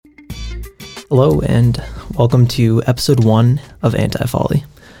Hello, and welcome to episode 1 of Anti-Folly.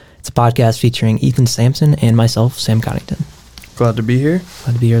 It's a podcast featuring Ethan Sampson and myself, Sam Connington. Glad to be here.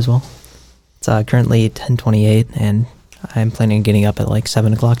 Glad to be here as well. It's currently 10:28, and I'm planning on getting up at like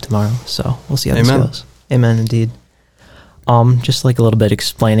 7 o'clock tomorrow, so we'll see how this goes. Amen, indeed. Just like a little bit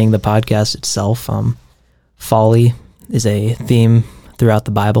explaining the podcast itself, folly is a theme throughout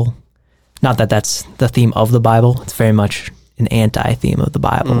the Bible. Not that that's the theme of the Bible, it's very much an anti-theme of the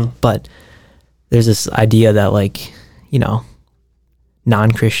Bible, but there's this idea that, like, you know,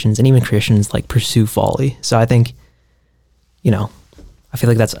 non-Christians and even Christians like pursue folly. So I think, you know, I feel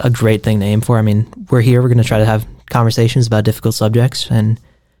like that's a great thing to aim for. I mean, we're going to try to have conversations about difficult subjects and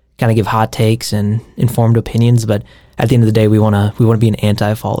kind of give hot takes and informed opinions. But at the end of the day, we want to be an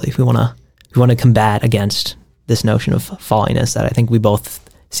anti-folly. We want to combat against this notion of folliness that I think we both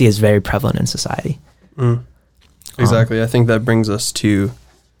see as very prevalent in society. Exactly. I think that brings us to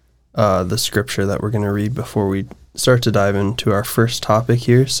the scripture that we're going to read before we start to dive into our first topic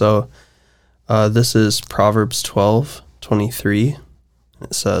here. So this is Proverbs 12:23.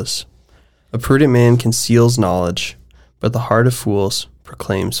 It says, "A prudent man conceals knowledge, but the heart of fools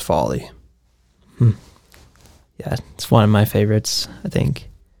proclaims folly." Yeah, it's one of my favorites, I think.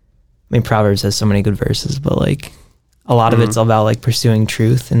 I mean, Proverbs has so many good verses, but like a lot of it's about like pursuing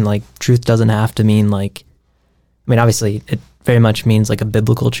truth, and like truth doesn't have to mean like, I mean, obviously it very much means like a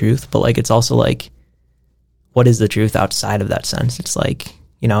biblical truth, but like it's also like, what is the truth outside of that sense? It's like,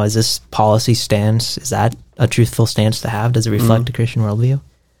 you know, is this policy stance, is that a truthful stance to have? Does it reflect a Christian worldview?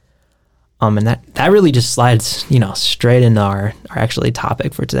 And that really just slides, you know, straight into our actually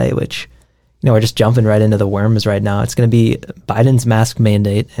topic for today, which, you know, we're just jumping right into the worms right now. It's going to be Biden's mask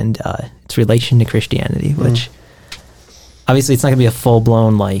mandate and its relation to Christianity, which obviously it's not going to be a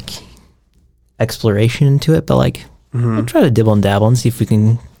full-blown like exploration into it, but like we'll try to dibble and dabble and see if we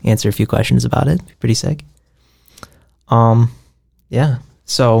can answer a few questions about it. Pretty sick. Yeah.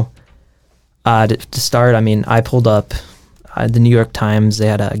 So to start, I mean, I pulled up the New York Times. They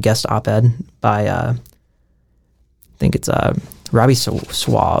had a guest op-ed by I think it's Robbie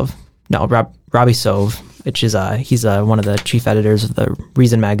Sove, which is he's one of the chief editors of the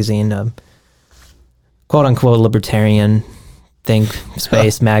Reason magazine, quote unquote libertarian think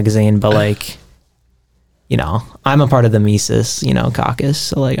space magazine, but like, you know, I'm a part of the Mises, you know, caucus,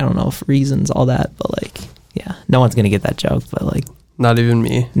 so like I don't know if Reason's all that, but like, yeah, no one's gonna get that joke, but like, not even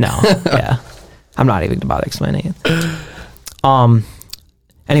me. No, yeah, I'm not even gonna bother explaining it.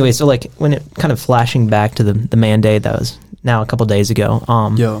 Anyway, so like when it kind of flashing back to the mandate that was now a couple days ago,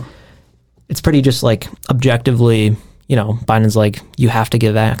 it's pretty just like objectively, you know, Biden's like, you have to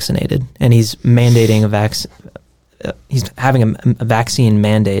get vaccinated, and he's mandating he's having a vaccine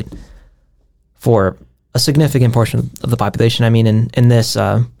mandate for a significant portion of the population. I mean, in this,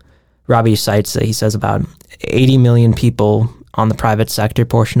 Robbie cites that he says about 80 million people on the private sector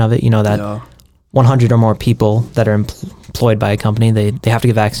portion of it, you know, that 100 or more people that are employed by a company, they have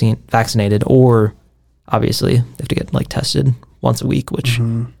to get vaccinated, or obviously they have to get like tested once a week, which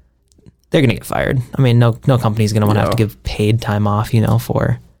they're going to get fired. I mean, no company's going to want to have to give paid time off, you know,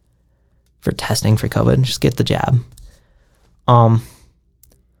 for testing for COVID. Just get the jab.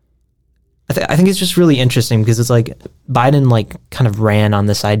 I think it's just really interesting because it's like Biden like kind of ran on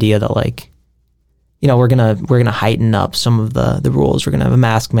this idea that like, you know, we're gonna heighten up some of the rules. We're gonna have a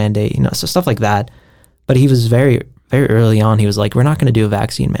mask mandate, you know, so stuff like that. But he was very, very early on. He was like, we're not gonna do a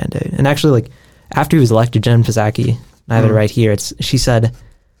vaccine mandate. And actually, like after he was elected, Jen Psaki, I have it right here. She said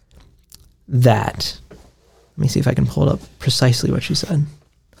that. Let me see if I can pull it up precisely what she said.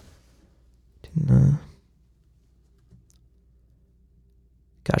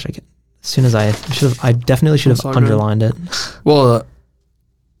 Gosh, as soon as I definitely should have underlined it. Well,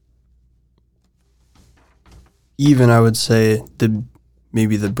 even I would say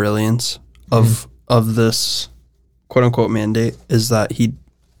maybe the brilliance of this quote unquote mandate is that he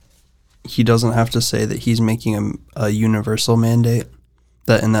doesn't have to say that he's making a universal mandate.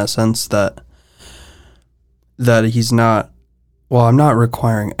 That in that sense that he's not. Well, I'm not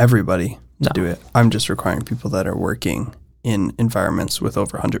requiring everybody to do it. I'm just requiring people that are working in environments with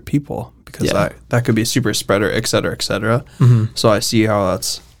over 100 people, because that could be a super spreader, et cetera, et cetera. So I see how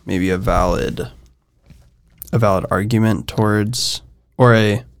that's maybe a valid argument towards, or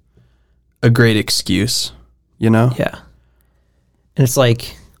a great excuse, you know? Yeah. And it's like,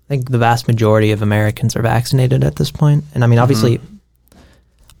 I think the vast majority of Americans are vaccinated at this point. And I mean, obviously,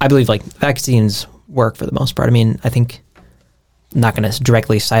 I believe like vaccines work for the most part. I mean, I think, I'm not going to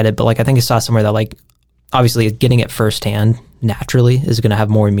directly cite it, but like I think I saw somewhere that like obviously getting it firsthand naturally is going to have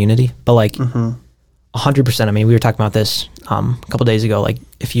more immunity, but like 100%. I mean, we were talking about this a couple days ago. Like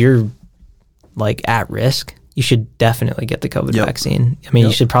if you're like at risk, you should definitely get the COVID vaccine. I mean,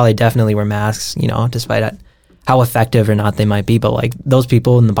 you should probably definitely wear masks, despite how effective or not they might be. But like those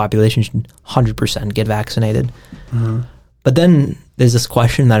people in the population should 100% get vaccinated. Mm-hmm. But then there's this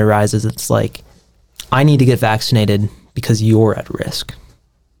question that arises. It's like, I need to get vaccinated because you're at risk.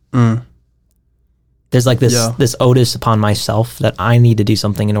 Mm. There's like this onus upon myself that I need to do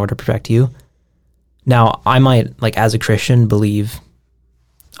something in order to protect you. Now, I might, like as a Christian, believe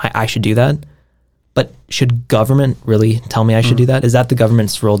I should do that. But should government really tell me I should do that? Is that the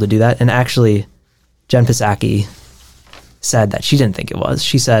government's role to do that? And actually, Jen Psaki said that she didn't think it was.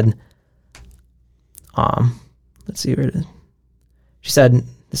 She said, let's see where it is. She said,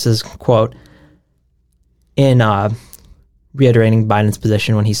 this is quote, in reiterating Biden's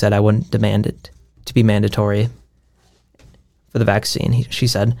position when he said, I wouldn't demand it to be mandatory for the vaccine. She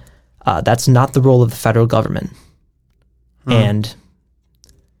said, that's not the role of the federal government. And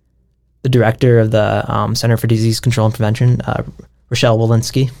the director of the Center for Disease Control and Prevention, Rochelle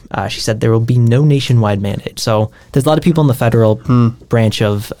Walensky, she said there will be no nationwide mandate. So there's a lot of people in the federal branch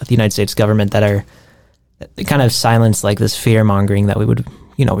of the United States government that kind of silence like this fear mongering that we would,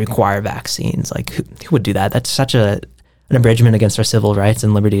 require vaccines. Like who would do that? That's such an abridgment against our civil rights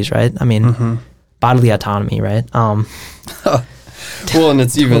and liberties, right? I mean, bodily autonomy, right? Well, and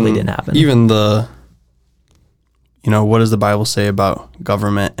it's totally didn't happen. Even the, what does the Bible say about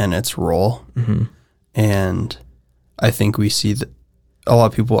government and its role? Mm-hmm. And I think we see that a lot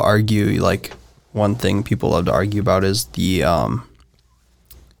of people argue, like one thing people love to argue about is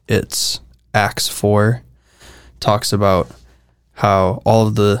it's Acts 4 talks about how all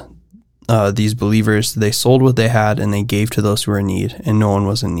of these believers, they sold what they had and they gave to those who were in need, and no one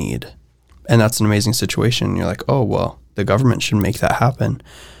was in need. And that's an amazing situation. And you're like, oh, well, the government should make that happen.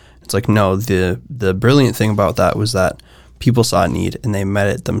 It's like, no, the brilliant thing about that was that people saw a need and they met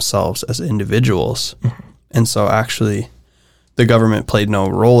it themselves as individuals. Mm-hmm. And so actually the government played no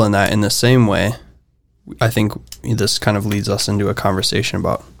role in that. In the same way, I think this kind of leads us into a conversation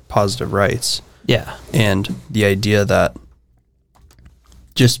about positive rights. Yeah. And the idea that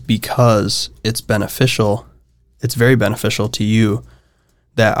just because it's beneficial, it's very beneficial to you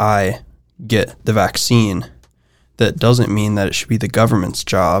that I get the vaccine, that doesn't mean that it should be the government's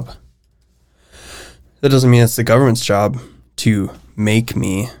job. That doesn't mean it's the government's job to make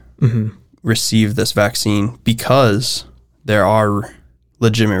me receive this vaccine, because there are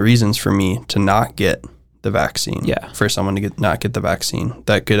legitimate reasons for me to not get the vaccine. Yeah. For someone to not get the vaccine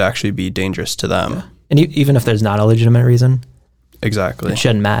that could actually be dangerous to them. Yeah. And even if there's not a legitimate reason, exactly, it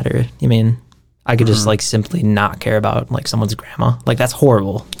shouldn't matter. I mean, I could just like simply not care about like someone's grandma. Like that's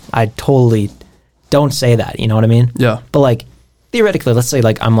horrible. I totally don't say that. You know what I mean? Yeah. But like theoretically, let's say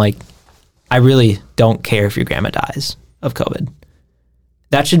like I'm like, I really don't care if your grandma dies of COVID.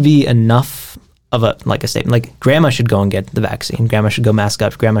 That should be enough of a statement. Like grandma should go and get the vaccine. Grandma should go mask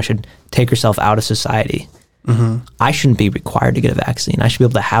up. Grandma should take herself out of society. Mm-hmm. I shouldn't be required to get a vaccine. I should be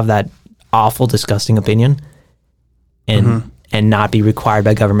able to have that awful, disgusting opinion and not be required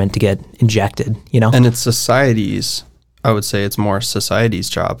by government to get injected, And it's society's, I would say it's more society's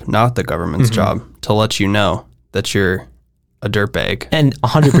job, not the government's job, to let you know that you're a dirtbag. And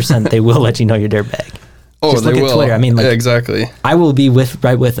 100% they will let you know you're a dirtbag. Oh, just they look will. at Twitter. I mean, like, yeah, exactly. I will be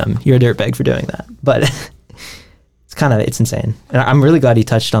right with them. You're a dirtbag for doing that. But it's insane. And I'm really glad he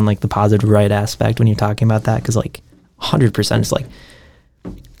touched on like the positive right aspect when you're talking about that, because like 100% it's like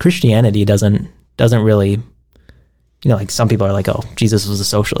Christianity doesn't really, like some people are like, oh, Jesus was a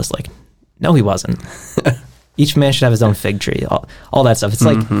socialist. Like, no, he wasn't. Each man should have his own fig tree. All that stuff. It's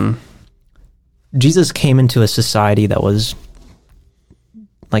like Jesus came into a society that was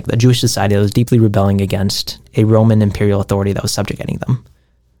like the Jewish society that was deeply rebelling against a Roman imperial authority that was subjugating them,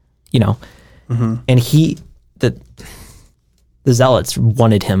 and the Zealots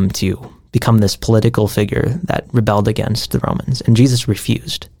wanted him to become this political figure that rebelled against the Romans, and Jesus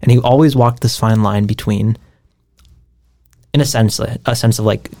refused. And he always walked this fine line between, in a sense of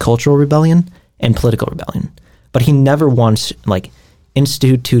like cultural rebellion and political rebellion. But he never once like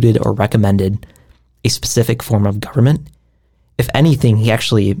instituted or recommended a specific form of government. If anything, he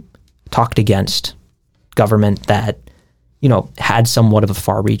actually talked against government that, had somewhat of a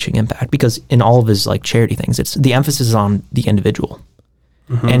far-reaching impact, because in all of his like charity things, it's the emphasis is on the individual.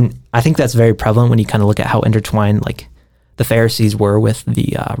 Mm-hmm. And I think that's very prevalent when you kind of look at how intertwined like the Pharisees were with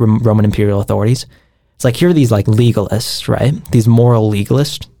the Roman imperial authorities. It's like, here are these like legalists, right? These moral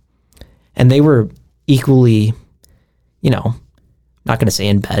legalists. And they were equally, not going to say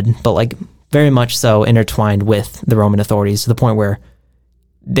in bed, but like very much so intertwined with the Roman authorities, to the point where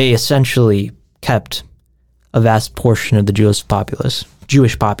they essentially kept a vast portion of the Jewish populace,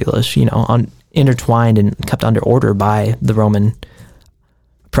 intertwined and kept under order by the Roman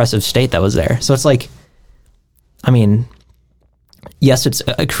oppressive state that was there. So it's like, I mean, yes, it's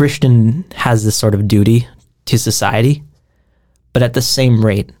a Christian has this sort of duty to society, but at the same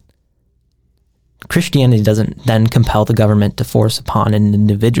rate, Christianity doesn't then compel the government to force upon an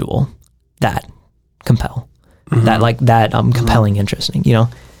individual that compel that compelling interest,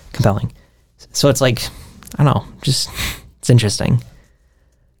 compelling. So it's like, I don't know, just it's interesting.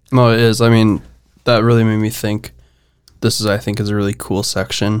 No, it is. I mean, that really made me think. I think is a really cool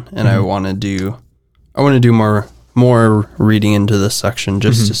section, and I want to do more reading into this section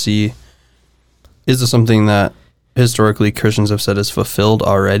just to see, is this something that historically Christians have said is fulfilled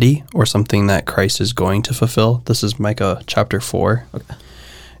already, or something that Christ is going to fulfill? This is Micah chapter 4. Okay.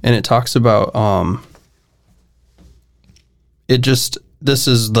 And it talks about, this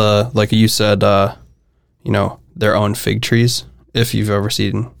is the, like you said, their own fig trees. If you've ever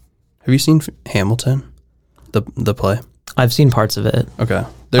seen, have you seen Hamilton, the play? I've seen parts of it. Okay.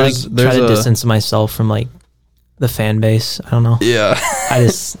 I try to distance myself from like the fan base. I don't know. Yeah.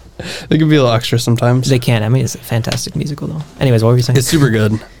 They can be a little extra sometimes. They can. I mean, it's a fantastic musical though. Anyways, what were you saying? It's super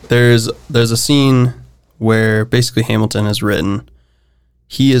good. There's a scene where basically Hamilton has written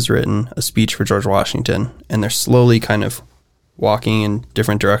a speech for George Washington, and they're slowly kind of walking in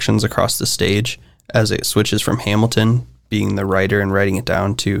different directions across the stage as it switches from Hamilton being the writer and writing it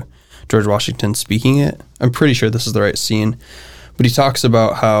down to George Washington speaking it. I'm pretty sure this is the right scene, but he talks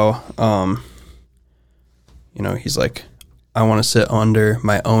about how, he's like, I want to sit under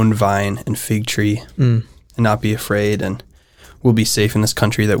my own vine and fig tree and not be afraid, and we'll be safe in this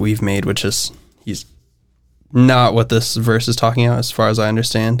country that we've made, which is, he's not what this verse is talking about as far as I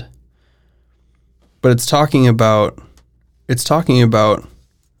understand. But it's talking about, it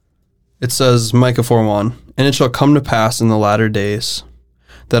says, Micah 4:1, and it shall come to pass in the latter days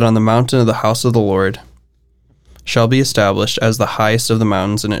that on the mountain of the house of the Lord shall be established as the highest of the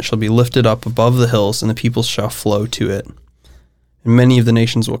mountains, and it shall be lifted up above the hills, and the people shall flow to it. And many of the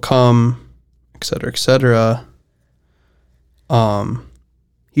nations will come, etc., etc.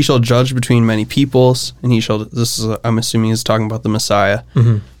 He shall judge between many peoples, and I'm assuming he's talking about the Messiah,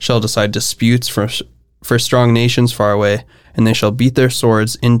 shall decide disputes for strong nations far away, and they shall beat their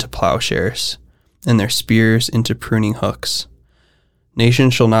swords into plowshares, and their spears into pruning hooks. Nation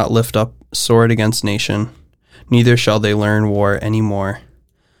shall not lift up sword against nation, neither shall they learn war any more.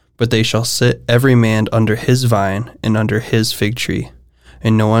 But they shall sit every man under his vine and under his fig tree,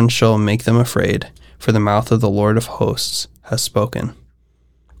 and no one shall make them afraid, for the mouth of the Lord of hosts has spoken.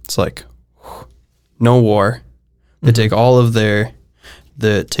 It's like, no war. They take all of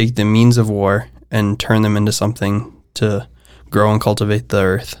take the means of war and turn them into something to grow and cultivate the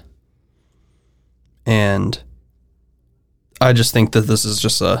earth. And I just think that this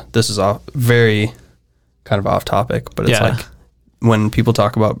is very kind of off topic, but it's like when people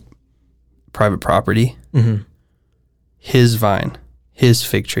talk about private property, his vine, his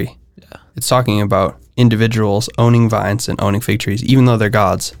fig tree, it's talking about individuals owning vines and owning fig trees, even though they're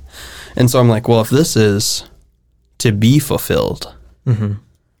God's. And so I'm like, well, if this is to be fulfilled,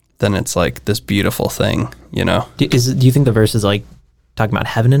 then it's like this beautiful thing, Do you think the verse is like talking about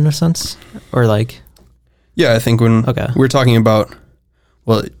heaven in a sense, or like? Yeah, I think when we're talking about,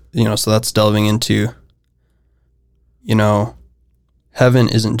 well, so that's delving into, heaven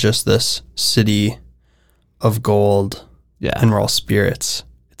isn't just this city of gold and we're all spirits.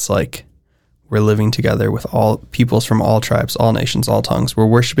 It's like we're living together with all peoples from all tribes, all nations, all tongues. We're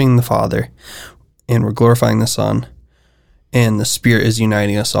worshiping the Father and we're glorifying the Son, and the Spirit is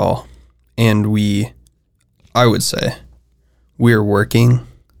uniting us all. And I would say, we're working.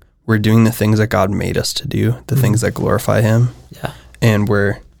 We're doing the things that God made us to do, the things that glorify Him. Yeah. And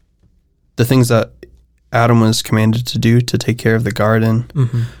the things that Adam was commanded to do, to take care of the garden,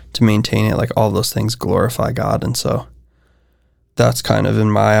 to maintain it, like all those things glorify God. And so that's kind of,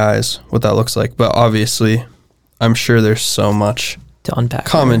 in my eyes, what that looks like. But obviously, I'm sure there's so much to unpack,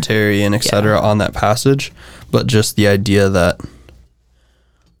 commentary and et cetera on that passage. But just the idea that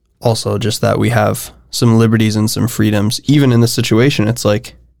also just that we have some liberties and some freedoms, even in this situation, it's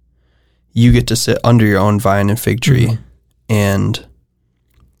like, you get to sit under your own vine and fig tree, and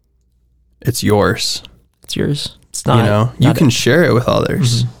it's yours. It's yours. It's not, you can share it with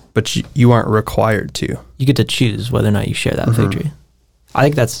others, but you aren't required to. You get to choose whether or not you share that fig tree. I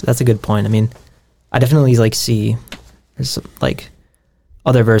think that's a good point. I mean, I definitely see there's some,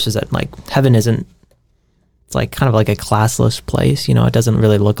 other verses that heaven isn't, it's kind of like a classless place. It doesn't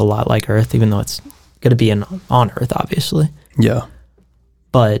really look a lot like earth, even though it's going to be on earth, obviously. Yeah.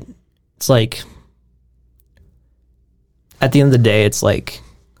 But it's at the end of the day, it's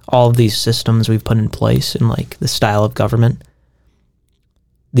all of these systems we've put in place and like the style of government,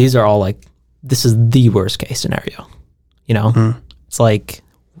 these are all like, this is the worst case scenario. You know, it's like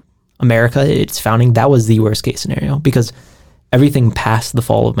America, its founding, that was the worst case scenario because everything past the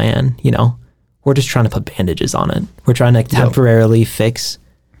fall of man, you know, we're just trying to put bandages on it. We're trying to temporarily fix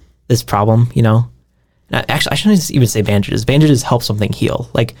this problem, you know. Actually, I shouldn't even say bandages. Bandages help something heal.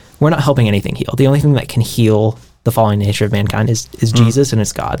 Like, we're not helping anything heal. The only thing that can heal the fallen nature of mankind is Jesus and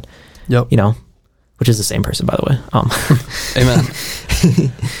it's God. You know, which is the same person, by the way.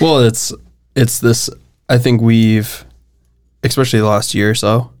 Amen. Well, it's this, I think we've, especially the last year or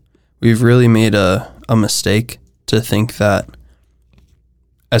so, we've really made a mistake to think that,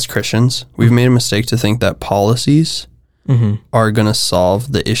 as Christians, we've made a mistake to think that policies are going to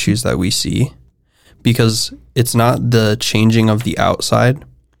solve the issues that we see, because it's not the changing of the outside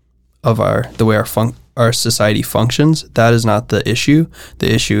of the way our society functions. That is not the issue.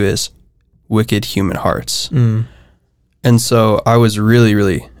 The issue is wicked human hearts. And so I was really,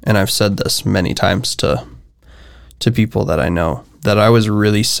 really, and I've said this many times to people that I know, that I was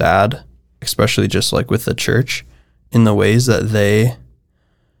really sad, especially just like with the church, in the ways that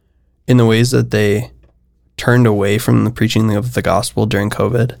they turned away from the preaching of the gospel during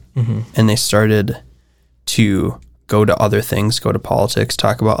COVID, and they started to go to other things, go to politics,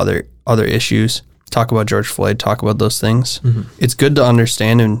 talk about other issues, talk about George Floyd, talk about those things. It's good to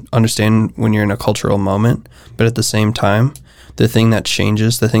understand when you're in a cultural moment, but at the same time, the thing that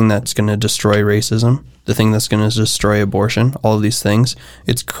changes, the thing that's going to destroy racism, the thing that's going to destroy abortion, all of these things,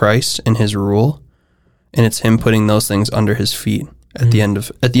 it's Christ and his rule, and it's him putting those things under his feet at the end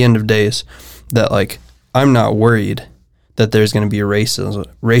of days. That, like, I'm not worried that there's going to be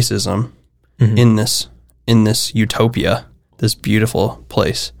racism in this utopia, this beautiful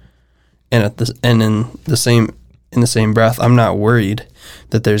place. And in the same breath, I'm not worried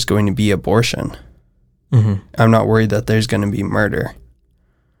that there's going to be abortion. I'm not worried that there's going to be murder.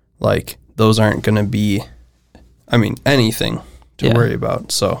 Like, those aren't going to be, anything to worry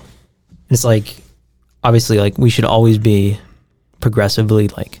about. So it's like, obviously, like, we should always be progressively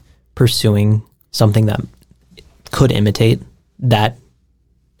like pursuing something that could imitate that,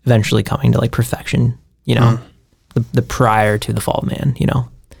 eventually coming to like perfection, you know, the prior to the fall of man, you know,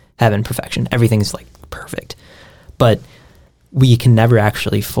 heaven, perfection, everything's like perfect, but we can never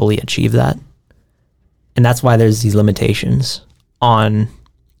actually fully achieve that. And that's why there's these limitations on,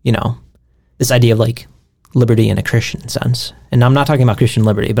 you know, this idea of like liberty in a Christian sense. And I'm not talking about Christian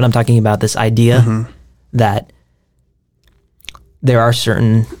liberty, but I'm talking about this idea that there are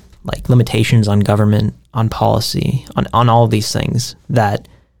certain like limitations on government, on policy, on all of these things that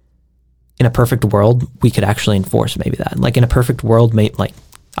in a perfect world, we could actually enforce maybe that. Like, in a perfect world, like,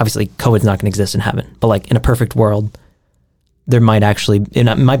 obviously COVID's not going to exist in heaven, but like in a perfect world, there might actually,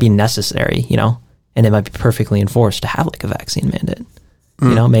 it might be necessary, you know, and it might be perfectly enforced to have like a vaccine mandate,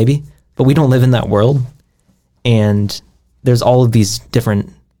 you know, maybe, but we don't live in that world. And there's all of these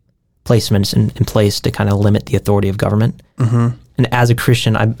different placements in place to kind of limit the authority of government. And as a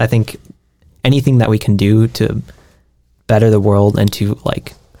Christian, I think anything that we can do to better the world and to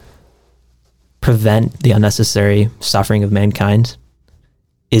like prevent the unnecessary suffering of mankind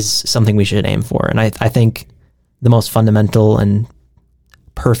is something we should aim for. And I think the most fundamental and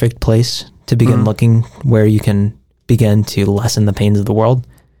perfect place to begin looking where you can begin to lessen the pains of the world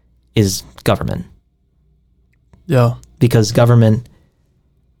is government. Yeah. Because government,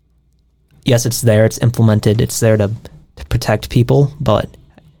 yes, it's there, it's implemented, it's there to protect people, but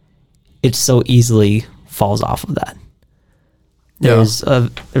it so easily falls off of that. There's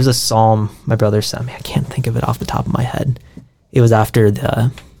a psalm my brother sent me. I can't think of it off the top of my head. It was after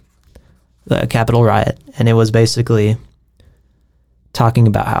the Capitol riot, and it was basically talking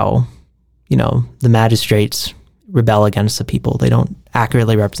about how, you know, the magistrates rebel against the people. They don't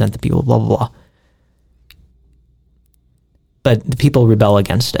accurately represent the people, blah, blah, blah. But the people rebel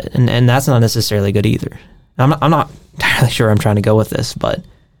against it, and that's not necessarily good either. I'm not entirely sure I'm trying to go with this, but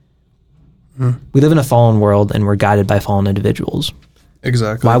we live in a fallen world, and we're guided by fallen individuals.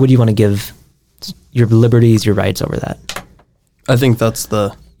 Exactly. Why would you want to give your liberties, your rights over that? I think that's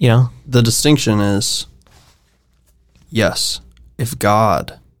the distinction is, yes, if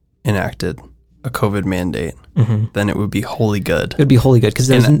God enacted a COVID mandate, then it would be wholly good. It would be wholly good because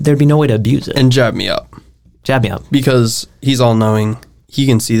there'd be no way to abuse it. And jab me up. Jab me up. Because he's all-knowing. He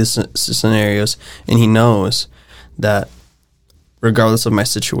can see the scenarios, and he knows that regardless of my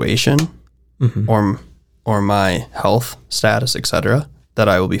situation or my health status, etc., that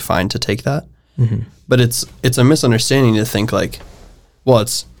I will be fine to take that. But it's a misunderstanding to think like, well,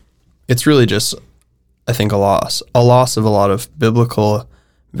 it's really just, I think, a loss of a lot of biblical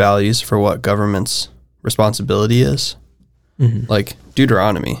values for what government's responsibility is. Mm-hmm. Like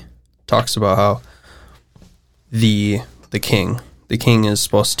Deuteronomy talks about how the king is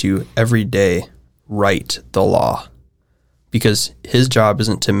supposed to every day write the law, because his job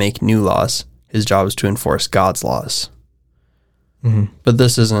isn't to make new laws. His job is to enforce God's laws. Mm-hmm. But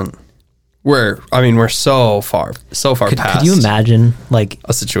this isn't. We're so far past. Could you imagine like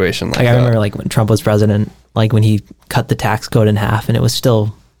a situation like I that? remember like when Trump was president, like when he cut the tax code in half, and it was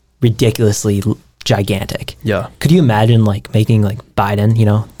still ridiculously gigantic. Yeah. Could you imagine like making like Biden,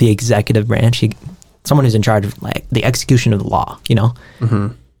 the executive branch, someone who's in charge of like the execution of the law, Mm-hmm.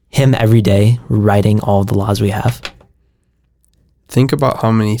 him every day writing all the laws we have? Think about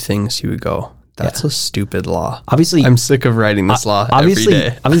how many things he would go, that's a stupid law. Obviously, I'm sick of writing this law every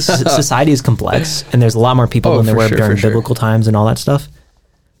day. Obviously, society is complex, and there's a lot more people than there were during biblical times and all that stuff.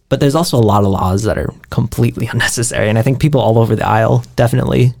 But there's also a lot of laws that are completely unnecessary. And I think people all over the aisle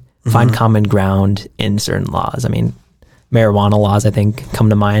definitely find common ground in certain laws. I mean, marijuana laws, I think, come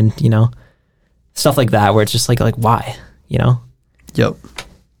to mind, stuff like that, where it's just like why, Yep.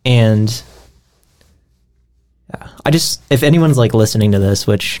 And if anyone's like listening to this,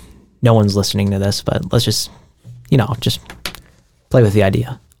 which no one's listening to this, but let's just play with the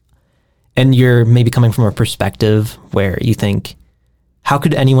idea. And you're maybe coming from a perspective where you think, how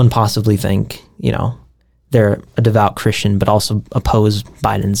could anyone possibly think, they're a devout Christian, but also oppose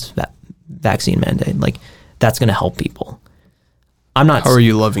Biden's vaccine mandate? Like, that's going to help people. I'm not. How are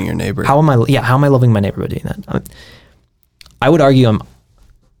you loving your neighbor? How am I loving my neighbor by doing that? I would argue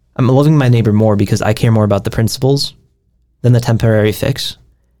I'm loving my neighbor more because I care more about the principles than the temporary fix.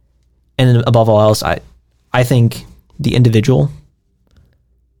 And above all else, I think the individual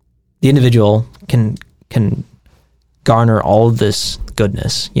can garner all of this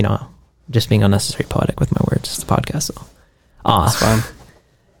goodness, just being unnecessary poetic with my words. It's the podcast, though. That's fine.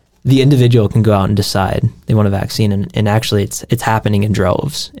 The individual can go out and decide they want a vaccine, and actually it's happening in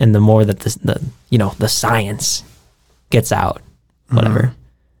droves. And the more that the science gets out, whatever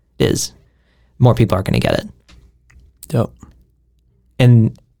it is, more people are going to get it. Yep.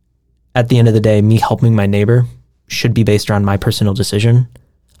 And at the end of the day, me helping my neighbor should be based around my personal decision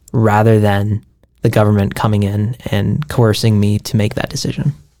rather than the government coming in and coercing me to make that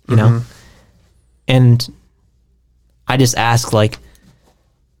decision, you know? And I just ask, like,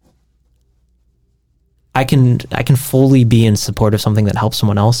 I can fully be in support of something that helps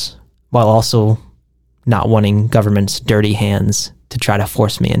someone else while also not wanting government's dirty hands to try to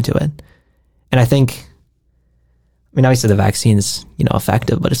force me into it. And I think, obviously the vaccine's,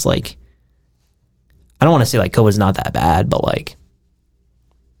 effective, but it's like, I don't want to say like COVID's not that bad, but like,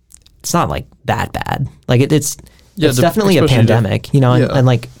 it's not like that bad. Like it's definitely a pandemic, and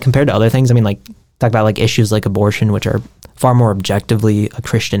like compared to other things, like talk about like issues like abortion, which are far more objectively a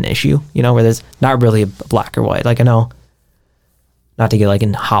Christian issue, where there's not really a black or white. Like I know, not to get like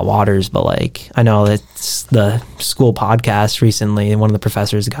in hot waters, but like I know it's the school podcast recently, and one of the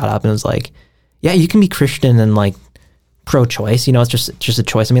professors got up and was like, yeah, you can be Christian and like pro-choice, it's just a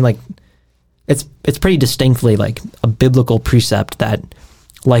choice. Like it's pretty distinctly like a biblical precept that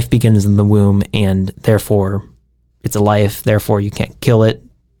life begins in the womb, and therefore it's a life, therefore you can't kill it,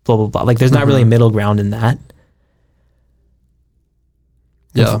 blah, blah, blah. Like there's not really a middle ground in that.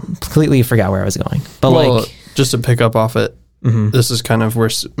 Yeah. I completely forgot where I was going. But just to pick up off it, this is kind of, we're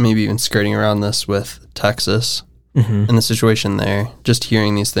maybe even skirting around this with Texas and the situation there, just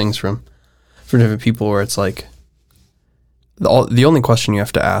hearing these things from different people where it's like, the only question you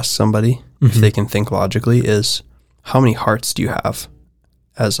have to ask somebody, if they can think logically, is how many hearts do you have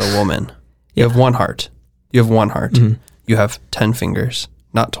as a woman? You have one heart. You have one heart. You have 10 fingers,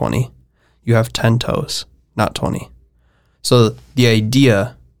 not 20. You have 10 toes, not 20. So the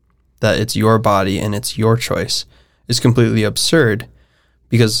idea that it's your body and it's your choice is completely absurd,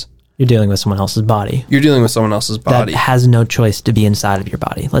 because you're dealing with someone else's body. You're dealing with someone else's body. That has no choice to be inside of your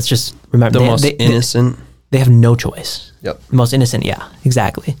body. Let's just remember the most innocent. They have no choice. Yep. The most innocent, yeah,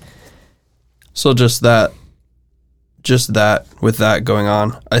 exactly. So just that with that going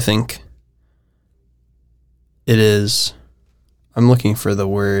on, I think it is, I'm looking for the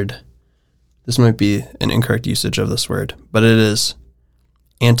word. This might be an incorrect usage of this word, but it is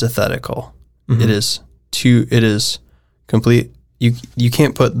antithetical. It is complete. You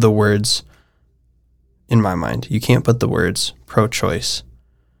can't put the words, in my mind, you can't put the words pro-choice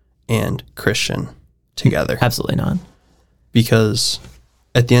and Christian together. Absolutely not. Because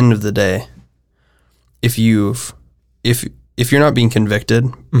at the end of the day, if you're not being convicted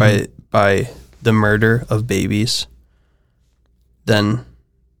by the murder of babies, then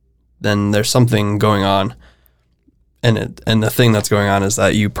there's something going on and the thing that's going on is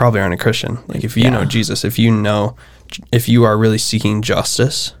that you probably aren't a Christian. Like if you know Jesus, if you are really seeking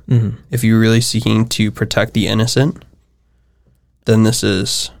justice, if you're really seeking to protect the innocent, then this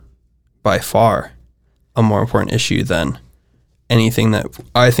is by far a more important issue than anything that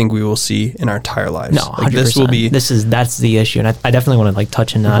I think we will see in our entire lives. No, 100%. That's the issue, and I definitely want to like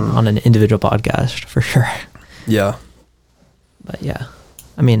touch on that on an individual podcast for sure. Yeah, but yeah,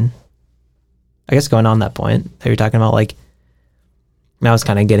 I mean, I guess going on that point that you're talking about, like, and I was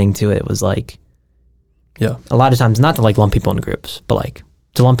kind of getting to it was like, yeah, a lot of times not to like lump people into groups, but like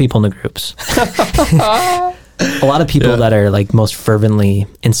to lump people into groups. A lot of people that are like most fervently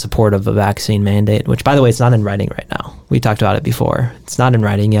in support of a vaccine mandate, which by the way, it's not in writing right now. We talked about it before. It's not in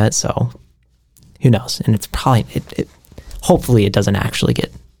writing yet, so who knows? And it's probably, hopefully it doesn't actually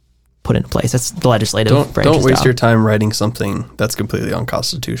get put into place. That's the legislative branch's Don't waste job. your time writing something that's completely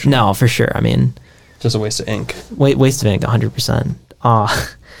unconstitutional. No, for sure. I mean, just a waste of ink. Waste of ink, 100%.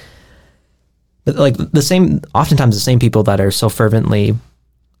 But like oftentimes the same people that are so fervently,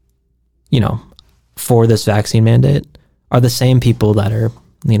 for this vaccine mandate are the same people that are,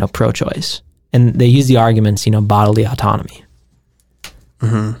 pro-choice. And they use the arguments, bodily autonomy.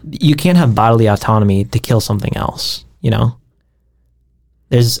 You can't have bodily autonomy to kill something else,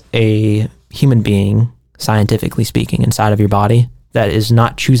 There's a human being, scientifically speaking, inside of your body that is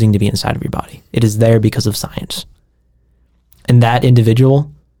not choosing to be inside of your body. It is there because of science. And that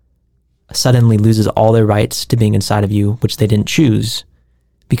individual suddenly loses all their rights to being inside of you, which they didn't choose,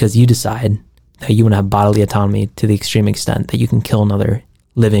 because you decide that you want to have bodily autonomy to the extreme extent that you can kill another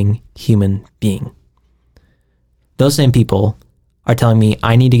living human being. Those same people are telling me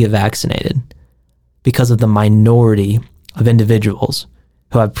I need to get vaccinated because of the minority of individuals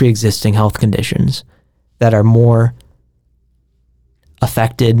who have pre-existing health conditions that are more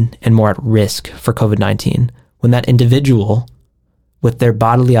affected and more at risk for COVID-19, when that individual with their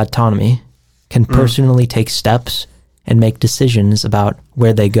bodily autonomy can personally take steps and make decisions about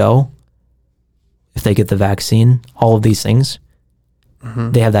where they go, if they get the vaccine, all of these things,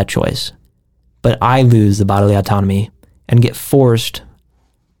 they have that choice. But I lose the bodily autonomy and get forced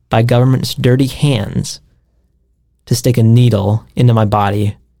by government's dirty hands to stick a needle into my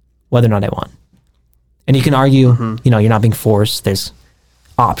body, whether or not I want. And you can argue, you're not being forced. There's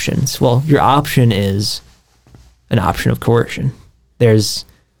options. Well, your option is an option of coercion. There's,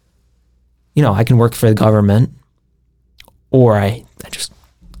 I can work for the government, or I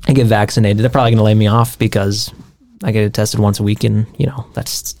get vaccinated. They're probably going to lay me off because I get tested once a week, and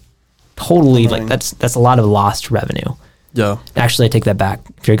that's totally that's a lot of lost revenue. Yeah. Actually, I take that back.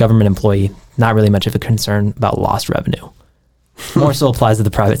 If you're a government employee, not really much of a concern about lost revenue. More so applies to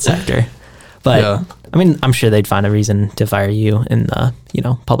the private sector. But I mean, I'm sure they'd find a reason to fire you in the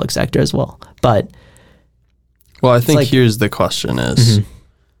public sector as well. But I think here's the question: is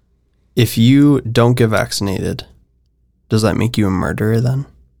if you don't get vaccinated, does that make you a murderer then?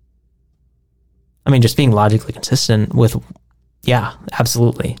 I mean, just being logically consistent with,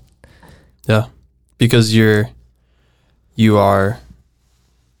 absolutely. Yeah, because you are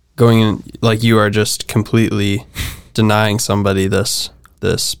going in, like, you are just completely denying somebody this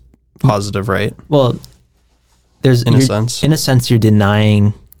positive right. Well, in a sense, you're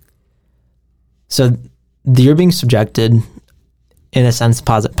denying. So you're being subjected, in a sense,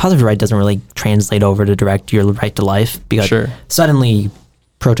 positive right doesn't really translate over to direct your right to life, because suddenly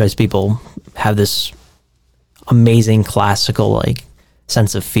pro-choice people have this amazing classical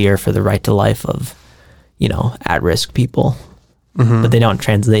sense of fear for the right to life of at-risk people, but they don't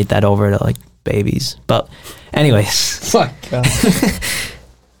translate that over to babies. But anyways, fuck.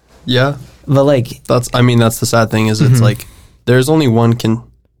 Yeah, but that's the sad thing is it's there's only one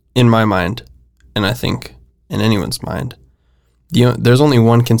in my mind, and I think in anyone's mind, there's only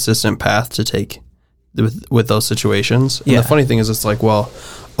one consistent path to take with those situations. And the funny thing is, it's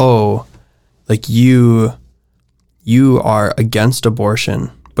you are against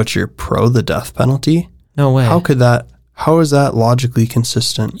abortion, but you're pro the death penalty. No way. How is that logically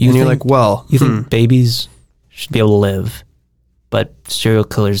consistent? You're you think babies should be able to live, but serial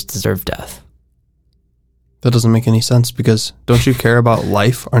killers deserve death? That doesn't make any sense, because don't you care about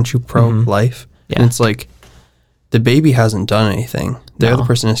life? Aren't you pro-life? Yeah. And it's the baby hasn't done anything. The other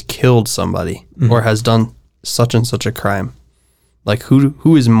person has killed somebody or has done such and such a crime.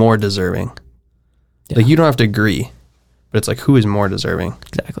 Who is more deserving? Yeah. You don't have to agree, but it's who is more deserving?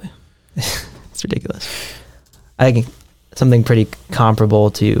 Exactly. It's ridiculous. I think something pretty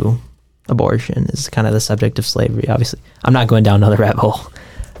comparable to abortion is kind of the subject of slavery. Obviously, I'm not going down another rabbit hole,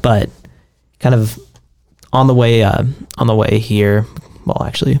 but kind of on the way here. Well,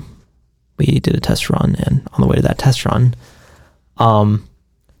 actually, we did a test run, and on the way to that test run,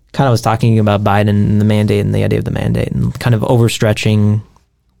 kind of was talking about Biden and the mandate and the idea of the mandate and kind of overstretching,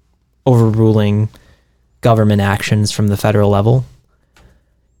 overruling government actions from the federal level.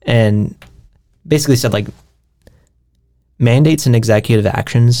 And basically said, like, mandates and executive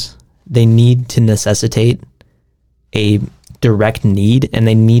actions, they need to necessitate a direct need, and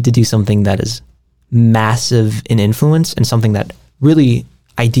they need to do something that is massive in influence and something that really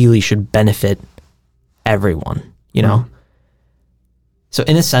ideally should benefit everyone, you know? So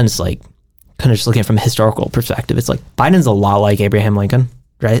in a sense, like, kind of just looking at it from a historical perspective, it's like Biden's a lot like Abraham Lincoln,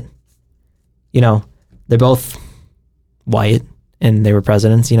 right? You know, they're both white and they were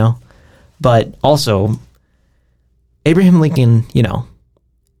presidents, you know? But also, Abraham Lincoln, you know,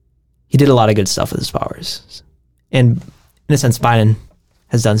 he did a lot of good stuff with his powers. And in a sense, Biden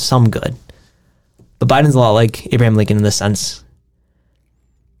has done some good. But Biden's a lot like Abraham Lincoln in this sense.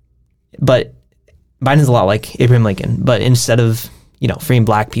 But Biden's a lot like Abraham Lincoln, but instead of, you know, freeing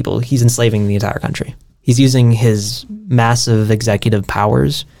black people, he's enslaving the entire country. He's using his massive executive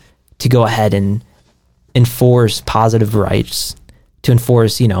powers to go ahead and enforce positive rights, to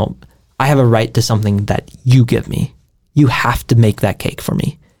enforce, you know, I have a right to something that you give me. You have to make that cake for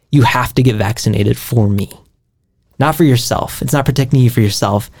me. You have to get vaccinated for me. Not for yourself. It's not protecting you for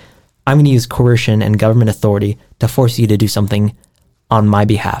yourself. I'm going to use coercion and government authority to force you to do something on my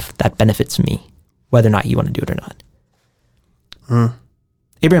behalf that benefits me, whether or not you want to do it or not.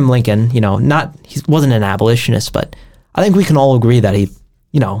 Abraham Lincoln, you know, he wasn't an abolitionist, but I think we can all agree that he,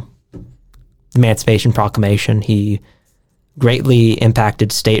 you know, Emancipation Proclamation, he greatly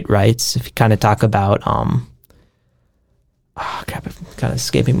impacted state rights. If you kind of talk about, it's kind of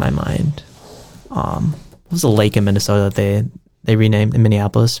escaping my mind. What was the lake in Minnesota that they renamed in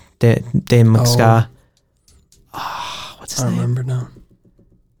Minneapolis? What's his name? I remember now.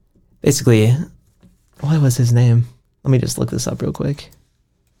 Basically, what was his name? Let me just look this up real quick.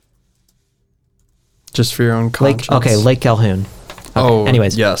 Just for your own conscience. Lake Calhoun. Okay.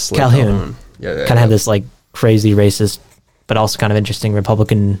 Anyways, yes, Calhoun. Kind of had this like crazy racist, but also kind of interesting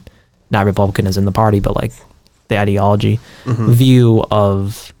Republican, not Republican as in the party, but like the ideology view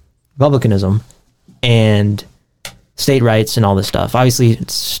of republicanism and state rights and all this stuff. Obviously,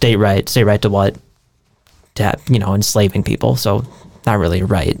 it's state right to what? To have, you know, enslaving people. So not really a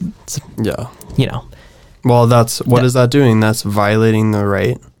right. It's, you know. Well, what is that doing? That's violating the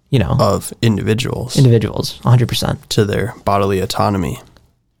right, you know, of individuals. 100%. To their bodily autonomy.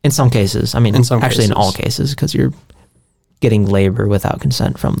 In some cases. I mean, in all cases, because you're getting labor without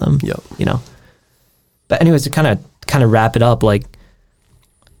consent from them. Yep. You know. But anyways, to kind of wrap it up, like,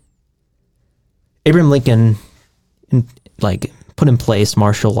 Abraham Lincoln, put in place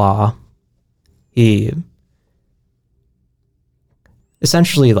martial law. He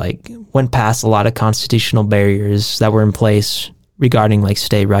essentially went past a lot of constitutional barriers that were in place regarding like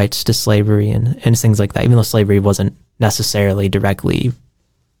state rights to slavery and things like that, even though slavery wasn't necessarily directly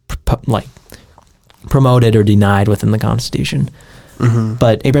promoted or denied within the Constitution.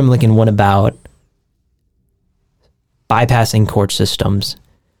 But Abraham Lincoln went about bypassing court systems,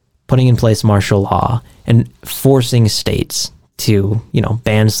 putting in place martial law, and forcing states to, you know,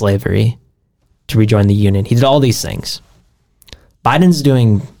 ban slavery, to rejoin the Union. He did all these things. Biden's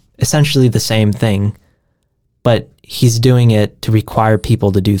doing essentially the same thing, but he's doing it to require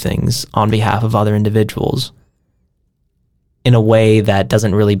people to do things on behalf of other individuals in a way that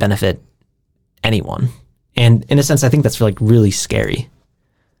doesn't really benefit anyone. And in a sense, I think that's really scary.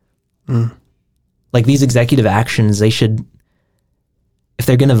 Like, these executive actions, they should, if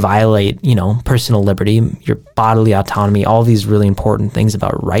they're going to violate, you know, personal liberty, your bodily autonomy, all these really important things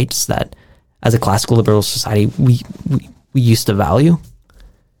about rights that as a classical liberal society, we used to value,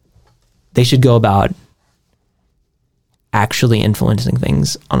 they should go about actually influencing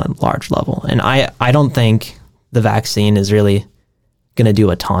things on a large level. And I don't think the vaccine is really going to do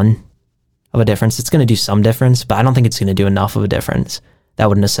a ton of a difference. It's going to do some difference, but I don't think it's going to do enough of a difference that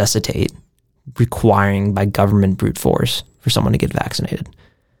would necessitate requiring by government brute force for someone to get vaccinated.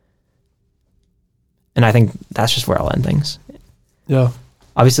 And I think that's just where I'll end things. Yeah.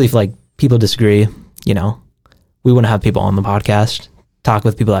 Obviously, if people disagree, you know, we want to have people on the podcast, talk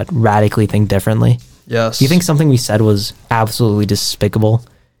with people that radically think differently. Yes. Do you think something we said was absolutely despicable?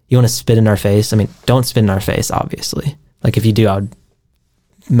 You want to spit in our face? I mean, don't spit in our face, obviously. Like, if you do, I would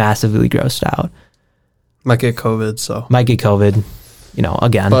massively grossed out. Might get COVID, so. Might get COVID, you know,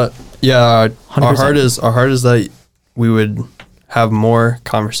 again. But, yeah, 100%. our heart is that we would have more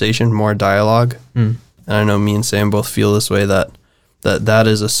conversation, more dialogue. And I know me and Sam both feel this way, that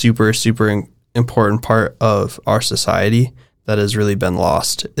is a super, super important part of our society that has really been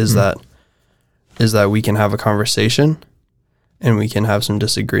lost, is that is that we can have a conversation and we can have some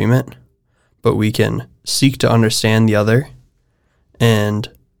disagreement, but we can seek to understand the other, and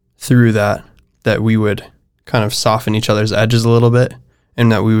through that we would kind of soften each other's edges a little bit,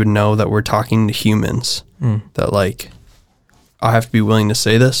 and that we would know that we're talking to humans, that like, I have to be willing to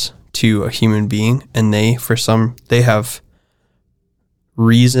say this to a human being, and they have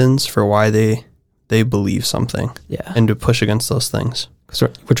reasons for why they believe something, and to push against those things. Because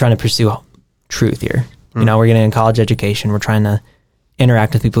we're trying to pursue truth here. You know, we're getting a college education. We're trying to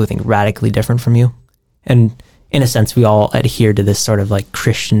interact with people who think radically different from you. And in a sense, we all adhere to this sort of like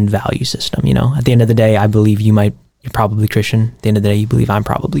Christian value system. You know, at the end of the day, I believe you're probably Christian. At the end of the day, you believe I'm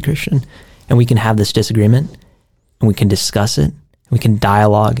probably Christian. And we can have this disagreement, and we can discuss it, and we can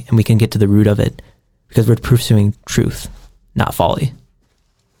dialogue, and we can get to the root of it, because we're pursuing truth, not folly.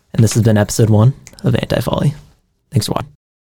 And this has been episode 1 of Anti-Folly. Thanks for watching.